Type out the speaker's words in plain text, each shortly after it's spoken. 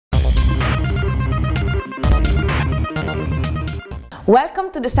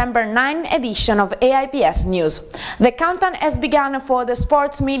Welcome to December 9 edition of AIPS News. The countdown has begun for the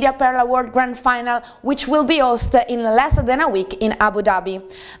Sports Media Pearl Award Grand Final, which will be hosted in less than a week in Abu Dhabi.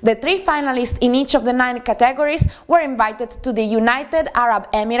 The 3 finalists in each of the 9 categories were invited to the United Arab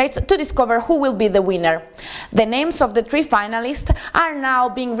Emirates to discover who will be the winner. The names of the 3 finalists are now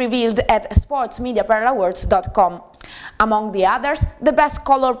being revealed at sportsmediapearlawards.com. Among the others, the best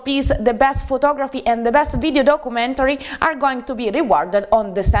color piece, the best photography and the best video documentary are going to be rewarded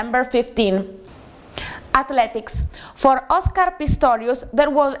on December 15. Athletics. For Oscar Pistorius,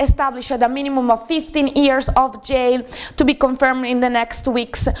 there was established a minimum of 15 years of jail to be confirmed in the next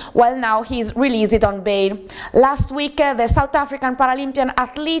weeks, while now he is released on bail. Last week, the South African Paralympian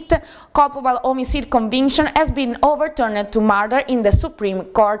athlete culpable homicide conviction has been overturned to murder in the Supreme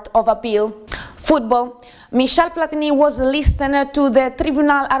Court of Appeal. Football. Michel Platini was listened to the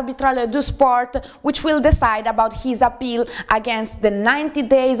Tribunal Arbitral du Sport, which will decide about his appeal against the 90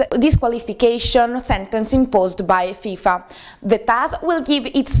 days disqualification sentence imposed by FIFA. The TAS will give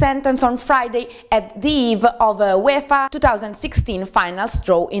its sentence on Friday at the eve of UEFA 2016 finals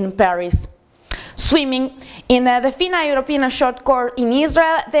draw in Paris. Swimming. In the FINA European short course in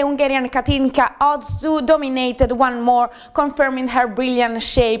Israel, the Hungarian Katinka Odzu dominated one more, confirming her brilliant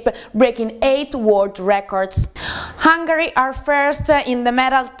shape, breaking 8 world records. Hungary are first in the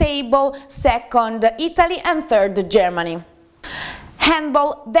medal table, second Italy and third Germany.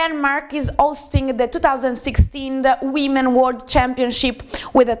 Handball. Denmark is hosting the 2016 Women World Championship,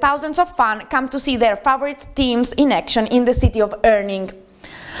 with thousands of fans come to see their favorite teams in action in the city of Erning.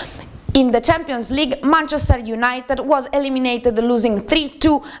 In the Champions League, Manchester United was eliminated, losing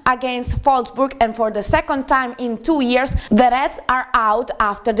 3-2 against Wolfsburg, and for the second time in 2 years, the Reds are out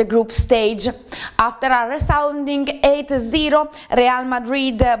after the group stage. After a resounding 8-0 Real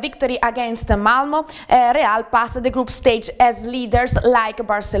Madrid victory against Malmo, Real passed the group stage as leaders like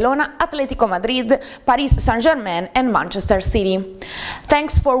Barcelona, Atletico Madrid, Paris Saint-Germain and Manchester City.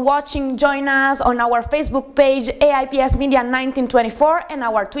 Thanks for watching. Join us on our Facebook page AIPS Media 1924 and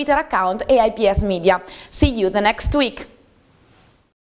our Twitter account AIPS Media. See you the next week.